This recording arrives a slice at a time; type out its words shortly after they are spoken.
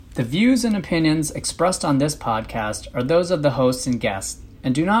The views and opinions expressed on this podcast are those of the hosts and guests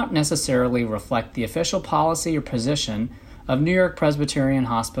and do not necessarily reflect the official policy or position of New York Presbyterian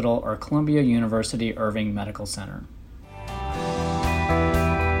Hospital or Columbia University Irving Medical Center.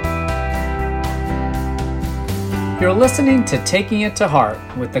 You're listening to Taking It to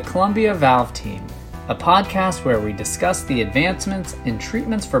Heart with the Columbia Valve Team, a podcast where we discuss the advancements in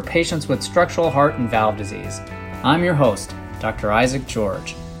treatments for patients with structural heart and valve disease. I'm your host, Dr. Isaac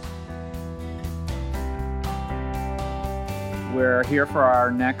George. We're here for our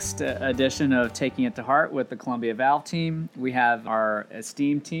next edition of Taking It to Heart with the Columbia Valve Team. We have our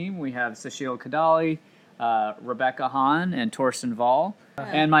esteemed team. We have Sushil Kadali, Rebecca Hahn, and Torsten Vall,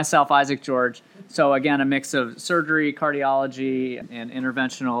 and myself, Isaac George. So again, a mix of surgery, cardiology, and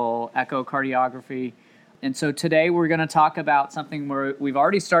interventional echocardiography. And so today we're going to talk about something where we've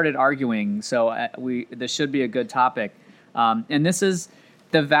already started arguing, so this should be a good topic. And this is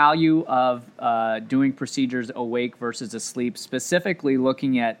the value of doing procedures awake versus asleep, specifically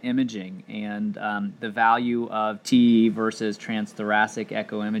looking at imaging and the value of TE versus transthoracic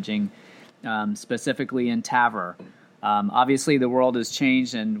echo imaging, specifically in TAVR. Obviously, the world has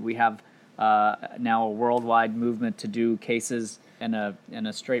changed, and we have now a worldwide movement to do cases in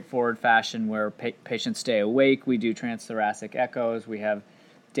a straightforward fashion where patients stay awake. We do transthoracic echoes. We have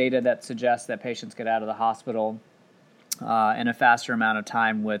data that suggests that patients get out of the hospital in a faster amount of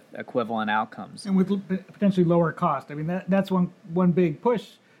time with equivalent outcomes. And with potentially lower cost. I mean, that's one big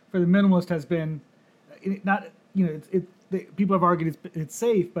push for the minimalist has been, people have argued it's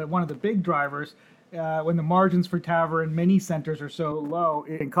safe, but one of the big drivers when the margins for TAVR in many centers are so low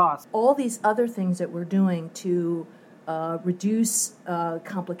in cost. All these other things that we're doing to reduce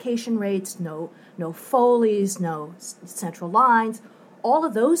complication rates, no Foleys, no central lines, all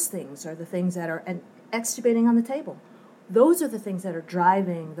of those things are the things that are extubating on the table. Those are the things that are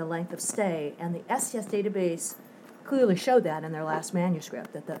driving the length of stay, and the STS database clearly showed that in their last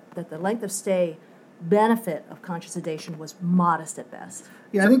manuscript, that the length of stay benefit of conscious sedation was modest at best.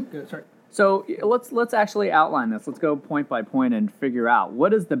 Yeah, I think. Sorry. So let's actually outline this. Let's go point by point and figure out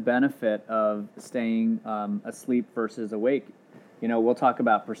what is the benefit of staying asleep versus awake. You know, we'll talk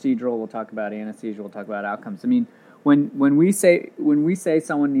about procedural, we'll talk about anesthesia, we'll talk about outcomes. I mean, when we say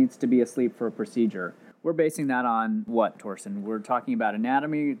someone needs to be asleep for a procedure, we're basing that on what, Torsten? We're talking about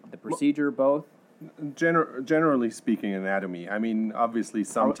anatomy, the procedure, both? Generally speaking, anatomy. I mean, obviously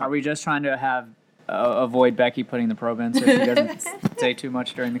sometimes... Are we just trying to avoid Becky putting the probe in so she doesn't say too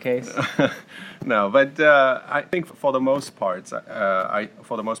much during the case? No, but I think for the most part,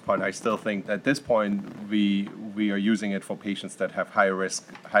 I still think at this point we are using it for patients that have high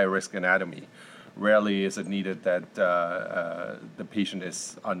risk anatomy. Rarely is it needed that the patient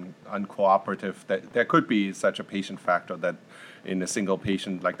is uncooperative. That there could be such a patient factor that in a single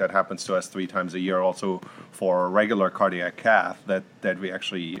patient, like that happens to us 3 times a year, also for regular cardiac cath, that we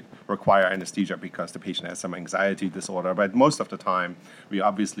actually require anesthesia because the patient has some anxiety disorder. But most of the time, we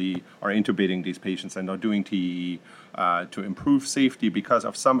obviously are intubating these patients and are doing TEE to improve safety because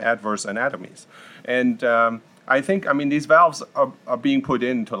of some adverse anatomies. And I think, these valves are being put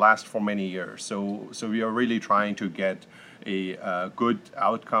in to last for many years. So we are really trying to get a good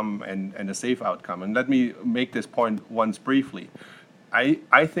outcome and a safe outcome. And let me make this point once briefly.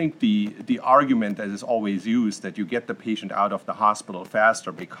 I think the argument that is always used that you get the patient out of the hospital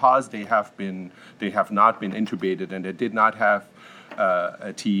faster because they have not been intubated and they did not have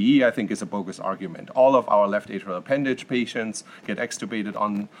a TEE, I think is a bogus argument. All of our left atrial appendage patients get extubated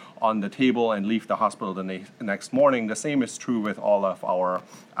on the table and leave the hospital the next morning. The same is true with all of our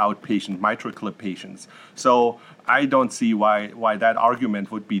outpatient MitraClip patients. So I don't see why that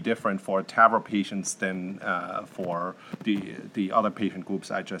argument would be different for TAVR patients than for the other patient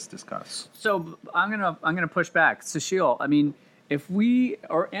groups I just discussed. So I'm gonna push back, Sushil. I mean, if we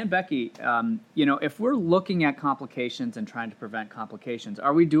and Becky, if we're looking at complications and trying to prevent complications,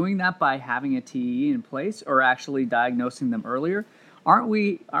 are we doing that by having a TEE in place or actually diagnosing them earlier? Aren't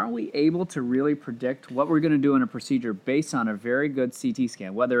we able to really predict what we're going to do in a procedure based on a very good CT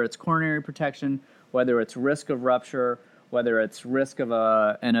scan, whether it's coronary protection, whether it's risk of rupture, whether it's risk of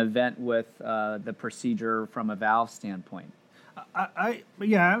an event with the procedure from a valve standpoint? I'm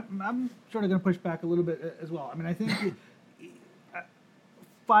sort of going to push back a little bit as well. I mean, I think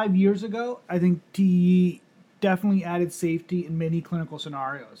 5 years ago, I think TE definitely added safety in many clinical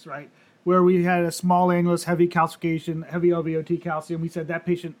scenarios, right? Where we had a small annulus, heavy calcification, heavy LVOT calcium, we said that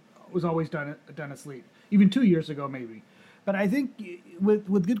patient was always done asleep, even 2 years ago maybe. But I think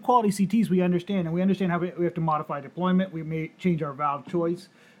with good quality CTs, we understand how we have to modify deployment. We may change our valve choice,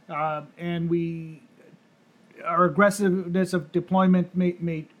 and we our aggressiveness of deployment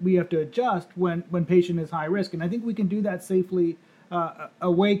we have to adjust when patient is high risk, and I think we can do that safely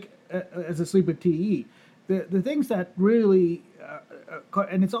awake as asleep with TE. The things that really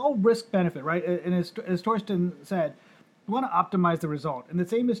and it's all risk benefit, right? And as Torsten said, we want to optimize the result, and the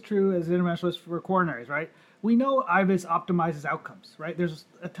same is true as interventionalists for coronaries, right? We know IVUS optimizes outcomes, right? There's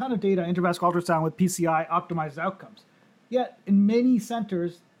a ton of data. Intravascular ultrasound with PCI optimizes outcomes. Yet in many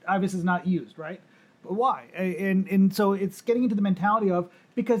centers, IVUS is not used, right? But why? And so it's getting into the mentality of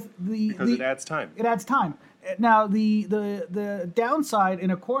because it adds time. It adds time. Now the downside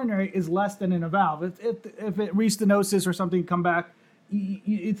in a coronary is less than in a valve. If it restenosis or something come back,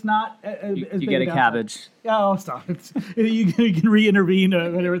 it's not as you big get a downside. cabbage. Oh, stop it! You can re-intervene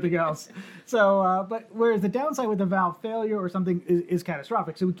and everything else. So, but whereas the downside with a valve failure or something is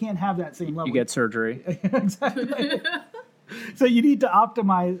catastrophic, so we can't have that same level. You get surgery. Exactly. So you need to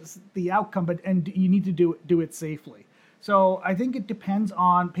optimize the outcome, and you need to do it safely. So I think it depends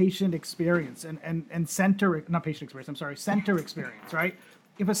on patient experience and center, not patient experience, I'm sorry, center experience, right?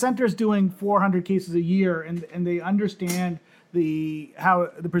 If a center is doing 400 cases a year and they understand how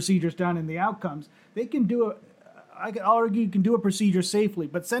the procedure is done and the outcomes, they can I could argue you can do a procedure safely.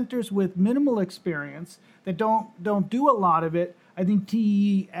 But centers with minimal experience that don't do a lot of it, I think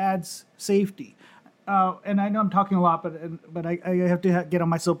TE adds safety. And I know I'm talking a lot, but I have to get on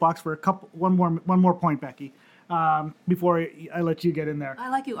my soapbox for one more point, Becky, before I let you get in there. I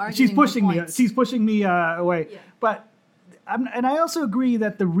like you arguing. She's pushing me. points. She's pushing me away. Yeah. But and I also agree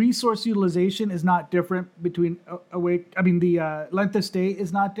that the resource utilization is not different between awake. I mean, the length of stay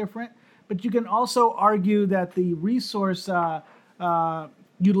is not different. But you can also argue that the resource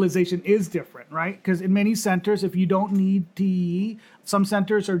utilization is different, right? Because in many centers, if you don't need TE, some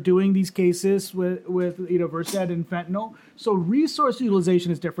centers are doing these cases with Versed and fentanyl. So resource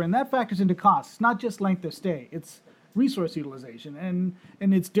utilization is different, and that factors into cost. It's not just length of stay; it's resource utilization,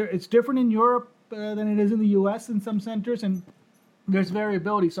 and it's different in Europe than it is in the U.S. in some centers, and there's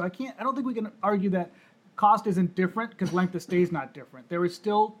variability. So I don't think we can argue that cost isn't different because length of stay is not different. There is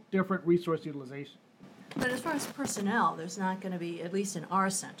still different resource utilization. But as far as personnel, there's not going to be, at least in our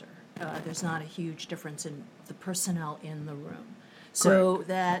center, there's not a huge difference in the personnel in the room. So Correct.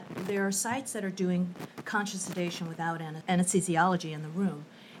 that there are sites that are doing conscious sedation without anesthesiology in the room,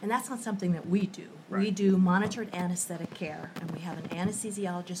 and that's not something that we do. Right. We do monitored anesthetic care, and we have an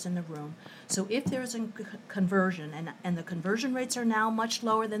anesthesiologist in the room. So if there's a conversion, and the conversion rates are now much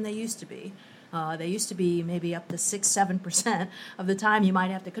lower than they used to be, they used to be maybe up to 6-7% of the time you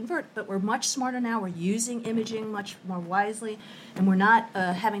might have to convert, but we're much smarter now. We're using imaging much more wisely, and we're not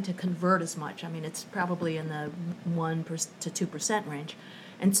having to convert as much. I mean, it's probably in the 1% to 2% range.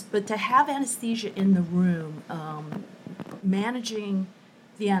 But to have anesthesia in the room, managing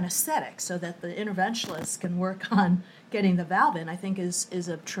the anesthetic so that the interventionalists can work on getting the valve in, I think is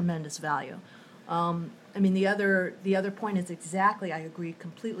of tremendous value. I mean, the other point is exactly, I agree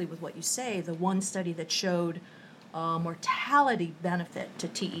completely with what you say. The one study that showed mortality benefit to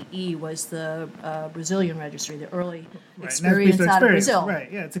TEE was the Brazilian registry, the early experience out of Brazil.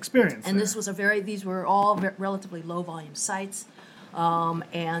 Right, yeah, it's experience. And this was these were all relatively low volume sites.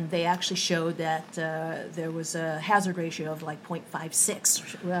 And they actually showed that there was a hazard ratio of like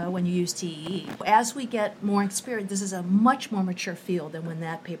 0.56 when you use TEE. As we get more experience, this is a much more mature field than when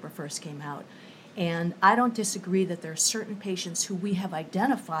that paper first came out. And I don't disagree that there are certain patients who we have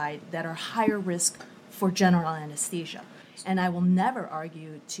identified that are higher risk for general anesthesia. And I will never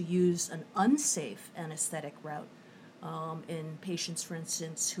argue to use an unsafe anesthetic route in patients, for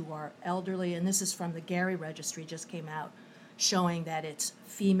instance, who are elderly. And this is from the Gary registry, just came out, showing that it's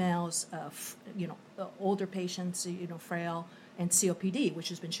females, older patients, frail, and COPD, which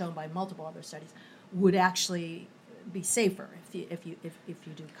has been shown by multiple other studies, would actually be safer if you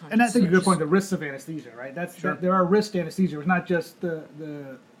do conscious. And that's a good sedation. point. The risks of anesthesia, right? There are risks to anesthesia. It's not just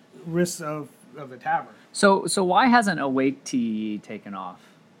the risks of the TAVR. So why hasn't awake TE taken off?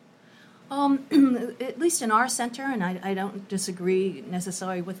 At least in our center, and I don't disagree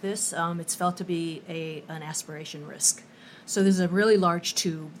necessarily with this, it's felt to be an aspiration risk. So there's a really large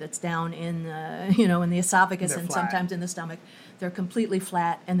tube that's down in in the esophagus They're and flat. sometimes in the stomach. They're completely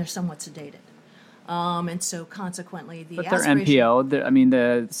flat and they're somewhat sedated. And so consequently, the But they're aspiration... NPO.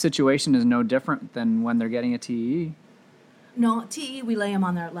 The situation is no different than when they're getting a TE. No, TE, we lay them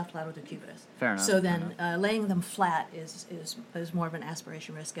on their left lateral decubitus. Fair enough, So fair then laying them flat is more of an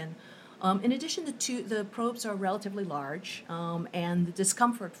aspiration risk. And in addition, the probes are relatively large, and the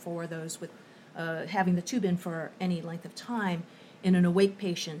discomfort for those with having the tube in for any length of time in an awake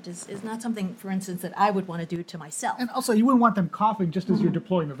patient is not something, for instance, that I would want to do to myself. And also, you wouldn't want them coughing just as you're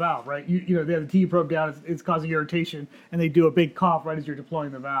deploying the valve, right? You know, they have the TE probe down, it's causing irritation, and they do a big cough right as you're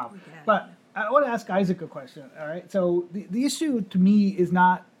deploying the valve. Yeah. But I want to ask Isaac a question, all right? So the issue to me is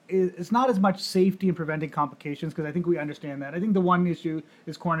not as much safety and preventing complications, because I think we understand that. I think the one issue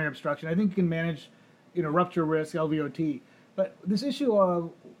is coronary obstruction. I think you can manage, you know, rupture risk, LVOT. But this issue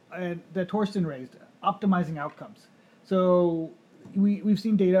of that Torsten raised, optimizing outcomes. So we've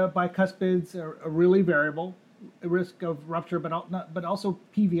seen data bicuspids are really variable, risk of rupture, but also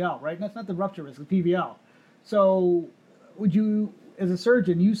PVL, right? That's not the rupture risk, the PVL. So would you, as a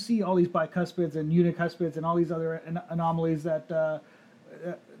surgeon, you see all these bicuspids and unicuspids and all these other anomalies that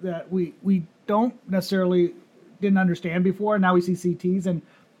that we don't necessarily didn't understand before. Now we see CTs and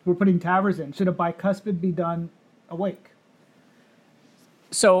we're putting TAVRs in. Should a bicuspid be done awake?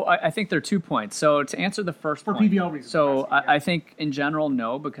 So I think there are 2 points. So to answer the first For point, PVL reasons. so I think in general,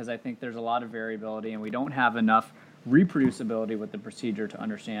 no, because I think there's a lot of variability and we don't have enough reproducibility with the procedure to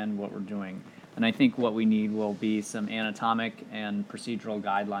understand what we're doing. And I think what we need will be some anatomic and procedural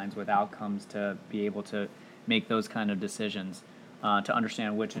guidelines with outcomes to be able to make those kind of decisions, to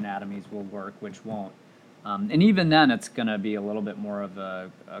understand which anatomies will work, which won't. And even then, it's going to be a little bit more of a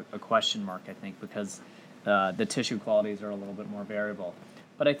question mark, I think, because the tissue qualities are a little bit more variable.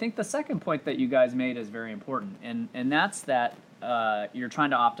 But I think the second point that you guys made is very important, and that's that you're trying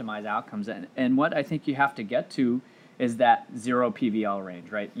to optimize outcomes. And what I think you have to get to is that 0 PVL range,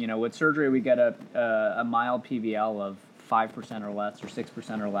 right? You know, with surgery, we get a mild PVL of 5% or less, or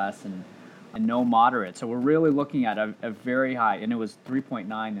 6% or less, and no moderate. So we're really looking at a very high, and it was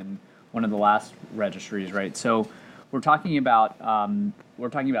 3.9 in one of the last registries, right? So we're talking about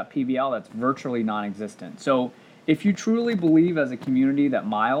PVL that's virtually non-existent. So if you truly believe as a community that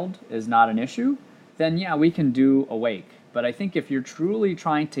mild is not an issue, then yeah, we can do awake. But I think if you're truly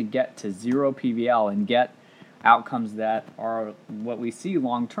trying to get to 0 PVL and get outcomes that are what we see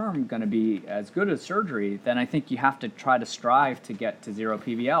long-term going to be as good as surgery, then I think you have to try to strive to get to 0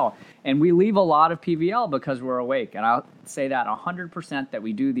 PVL. And we leave a lot of PVL because we're awake. And I'll say that 100% that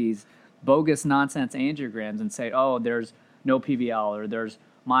we do these bogus nonsense angiograms and say, oh, there's no PVL or there's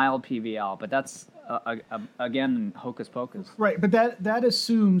mild PVL. But that's, again, hocus pocus. Right, but that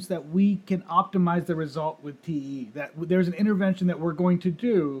assumes that we can optimize the result with TE, that there's an intervention that we're going to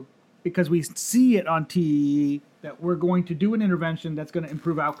do because we see it on TE, that we're going to do an intervention that's going to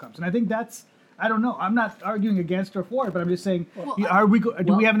improve outcomes. And I think that's, I don't know, I'm not arguing against or for it, but I'm just saying,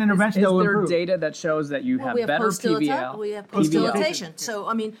 do we have an intervention that will improve? Is there data that shows that you have better PVL? We have post-dilatation. So,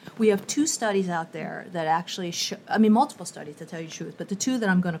 I mean, we have 2 studies out there that actually show, I mean, multiple studies to tell you the truth, but the 2 that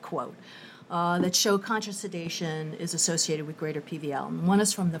I'm going to quote that show conscious sedation is associated with greater PVL. And one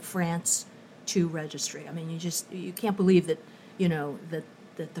is from the France 2 registry. I mean, you can't believe that, you know, that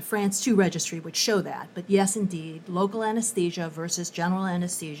the France 2 registry would show that. But yes, indeed, local anesthesia versus general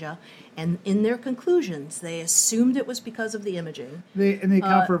anesthesia. And in their conclusions, they assumed it was because of the imaging. They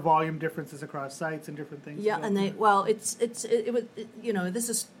account for volume differences across sites and different things. Yeah, and it was, you know, this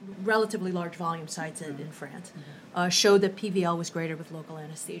is relatively large volume sites in France, showed that PVL was greater with local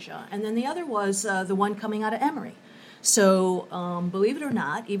anesthesia. And then the other was the one coming out of Emory. So, believe it or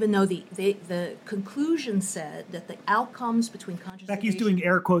not, even though the conclusion said that the outcomes between conscious Becky's sedation, doing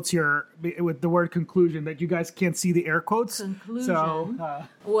air quotes here with the word conclusion, but you guys can't see the air quotes. Conclusion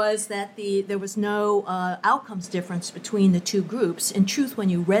was that there was no outcomes difference between the 2 groups. In truth, when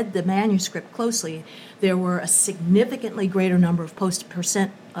you read the manuscript closely, there were a significantly greater number of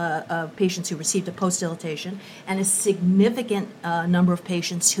of patients who received a post-dilatation and a significant number of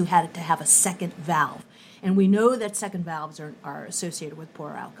patients who had to have a second valve. And we know that second valves are associated with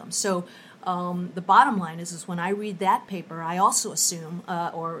poorer outcomes. So the bottom line is when I read that paper, I also assume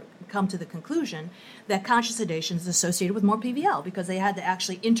or come to the conclusion that conscious sedation is associated with more PVL because they had to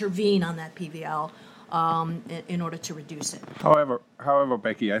actually intervene on that PVL in order to reduce it. However,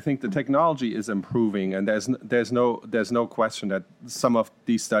 Becky, I think the technology is improving, and there's no question that some of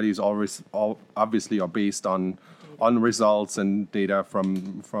these studies obviously are based on results and data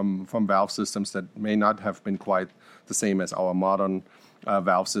from valve systems that may not have been quite the same as our modern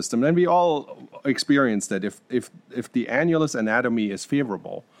valve system. And we all experience that if the annulus anatomy is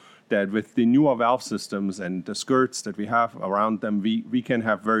favorable, that with the newer valve systems and the skirts that we have around them, we can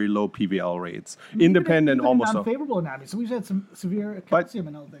have very low PVL rates, independent almost of unfavorable anatomy. So we've had some severe calcium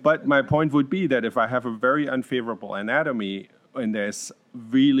and all that. But my point would be that if I have a very unfavorable anatomy and there's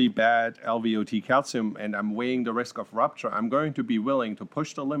really bad LVOT calcium and I'm weighing the risk of rupture, I'm going to be willing to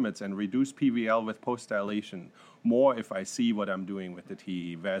push the limits and reduce PVL with post-dilation more if I see what I'm doing with the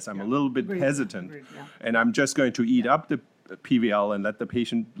TE, whereas I'm a little bit hesitant and I'm just going to eat up the PVL and let the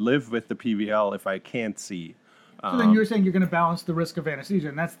patient live with the PVL if I can't see. So then you're saying you're going to balance the risk of anesthesia,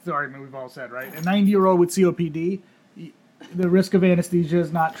 and that's the argument we've all said, right? A 90-year-old with COPD, the risk of anesthesia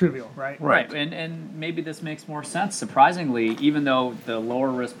is not trivial, right? Right, and maybe this makes more sense. Surprisingly, even though the lower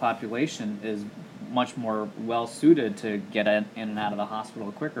risk population is much more well suited to get in and out of the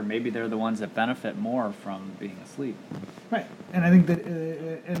hospital quicker, maybe they're the ones that benefit more from being asleep. Right, and I think that,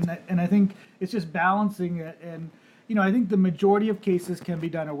 and I think it's just balancing it, and I think the majority of cases can be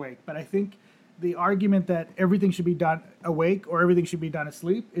done awake, but I think the argument that everything should be done awake or everything should be done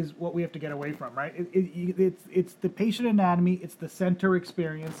asleep is what we have to get away from, right? It's the patient anatomy, it's the center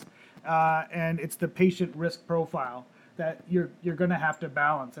experience, and it's the patient risk profile that you're going to have to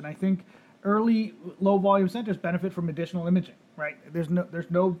balance. And I think early low volume centers benefit from additional imaging, right? There's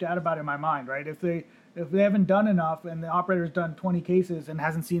no doubt about it in my mind, right? If they haven't done enough and the operator's done 20 cases and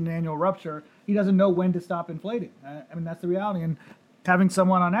hasn't seen an annual rupture, he doesn't know when to stop inflating. I mean, that's the reality. And having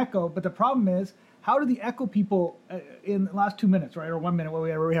someone on echo, but the problem is, how do the echo people in the last 2 minutes, right, or 1 minute,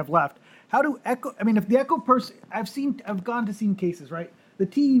 whatever we have left, how do echo? I mean, if the echo person, I've gone to seen cases, right? The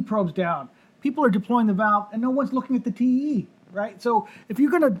TE probe's down, people are deploying the valve, and no one's looking at the TE, right? So if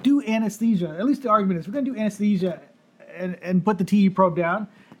you're going to do anesthesia, at least the argument is, we're going to do anesthesia and put the TE probe down,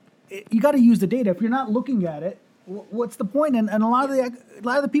 you got to use the data. If you're not looking at it, what's the point? And a lot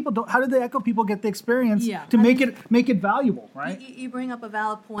of the people don't. How do the echo people get the experience to make it valuable, right? You bring up a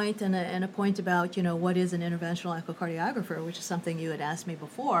valid point and a point about what is an interventional echocardiographer, which is something you had asked me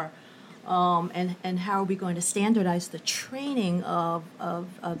before, and how are we going to standardize the training of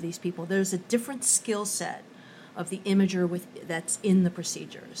these people? There's a different skill set of the imager that's in the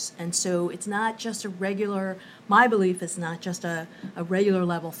procedures. And so it's not just my belief is not just a regular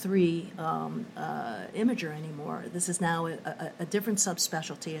level 3 imager anymore. This is now a different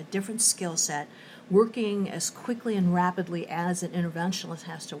subspecialty, a different skill set, working as quickly and rapidly as an interventionalist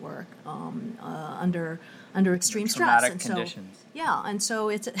has to work under extreme stress. Traumatic conditions.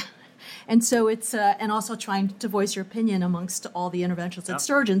 And so it's and also trying to voice your opinion amongst all the interventionalists and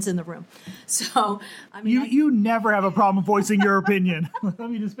surgeons in the room. So I mean, you never have a problem voicing your opinion.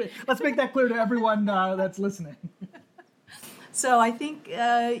 Let's make that clear to everyone that's listening. So I think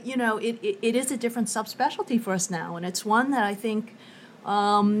it is a different subspecialty for us now, and it's one that I think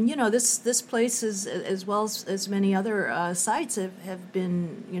this place is, as well as many other sites have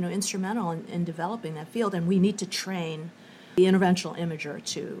been instrumental in developing that field, and we need to train the interventional imager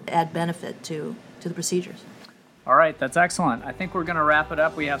to add benefit to the procedures. All right, that's excellent. I think we're going to wrap it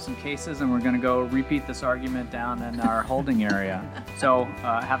up. We have some cases, and we're going to go repeat this argument down in our holding area. So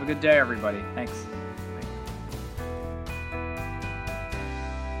have a good day, everybody. Thanks.